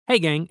Hey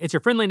gang, it's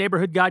your friendly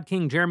neighborhood God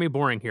King Jeremy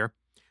Boring here.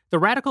 The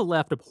radical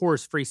left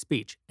abhors free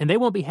speech, and they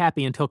won't be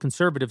happy until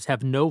conservatives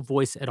have no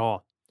voice at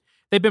all.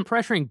 They've been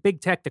pressuring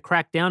big tech to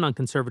crack down on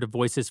conservative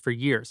voices for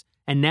years,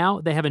 and now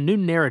they have a new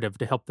narrative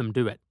to help them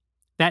do it.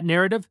 That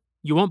narrative?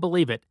 You won't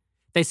believe it.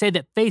 They say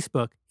that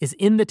Facebook is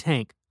in the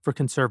tank for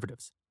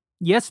conservatives.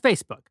 Yes,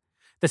 Facebook.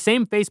 The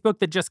same Facebook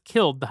that just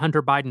killed the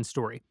Hunter Biden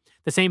story.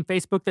 The same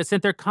Facebook that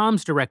sent their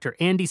comms director,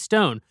 Andy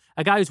Stone,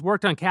 a guy who's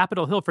worked on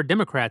Capitol Hill for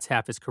Democrats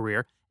half his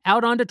career,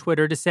 out onto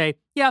Twitter to say,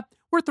 yeah,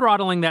 we're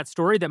throttling that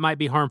story that might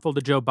be harmful to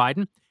Joe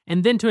Biden,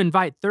 and then to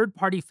invite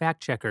third-party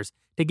fact-checkers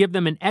to give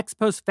them an ex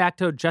post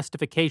facto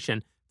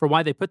justification for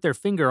why they put their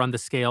finger on the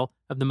scale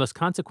of the most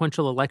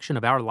consequential election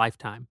of our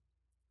lifetime.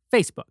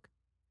 Facebook,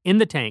 in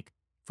the tank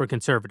for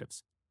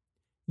conservatives.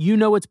 You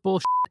know it's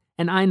bullshit,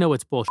 and I know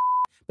it's bullshit,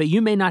 but you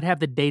may not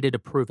have the data to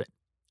prove it.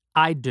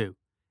 I do,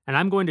 and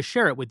I'm going to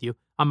share it with you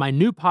on my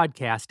new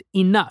podcast,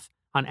 Enough,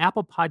 on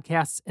Apple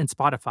Podcasts and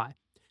Spotify.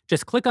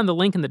 Just click on the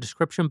link in the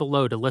description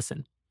below to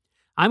listen.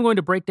 I'm going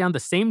to break down the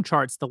same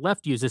charts the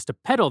left uses to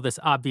peddle this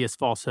obvious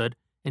falsehood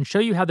and show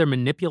you how they're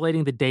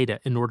manipulating the data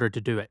in order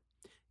to do it.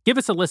 Give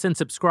us a listen,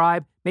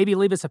 subscribe, maybe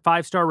leave us a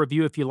 5-star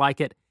review if you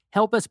like it.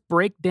 Help us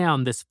break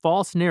down this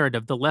false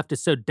narrative the left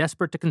is so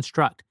desperate to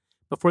construct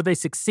before they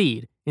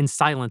succeed in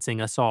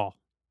silencing us all.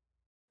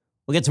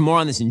 We'll get to more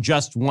on this in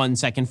just 1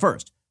 second.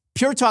 First,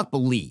 Pure Talk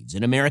believes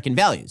in American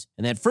values,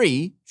 and that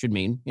free should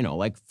mean,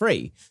 like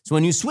free. So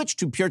when you switch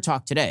to Pure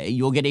Talk today,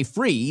 you'll get a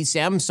free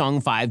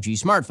Samsung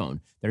 5G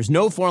smartphone. There's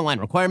no foreign line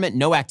requirement,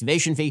 no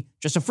activation fee,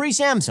 just a free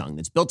Samsung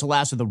that's built to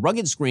last with a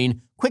rugged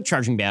screen, quick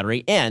charging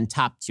battery, and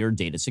top-tier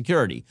data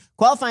security.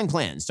 Qualifying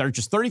plans start at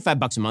just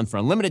 $35 a month for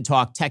unlimited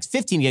talk, text,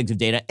 15 gigs of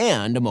data,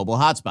 and a mobile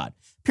hotspot.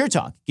 Pure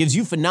Talk gives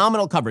you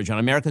phenomenal coverage on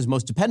America's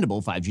most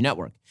dependable 5G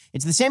network.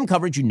 It's the same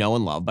coverage you know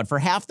and love, but for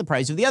half the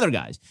price of the other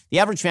guys. The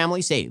average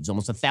family saves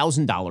almost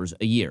 $1,000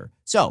 a year.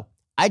 So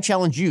I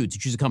challenge you to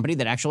choose a company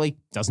that actually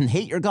doesn't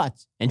hate your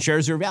guts and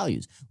shares your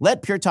values.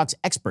 Let Pure Talk's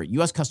expert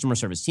U.S. customer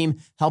service team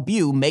help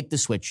you make the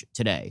switch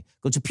today.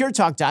 Go to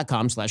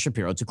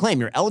puretalk.com/Shapiro to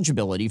claim your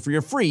eligibility for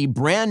your free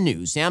brand new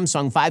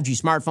Samsung 5G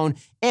smartphone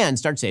and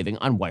start saving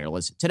on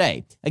wireless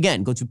today.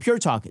 Again, go to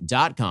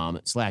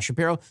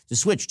puretalk.com/Shapiro to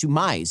switch to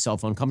my cell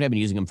phone company. I've been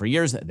using them for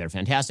years. They're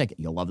fantastic.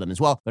 You'll love them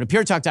as well. Go to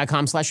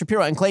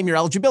puretalk.com/Shapiro and claim your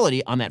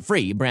eligibility on that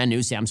free brand new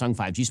Samsung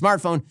 5G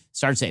smartphone.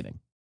 Start saving.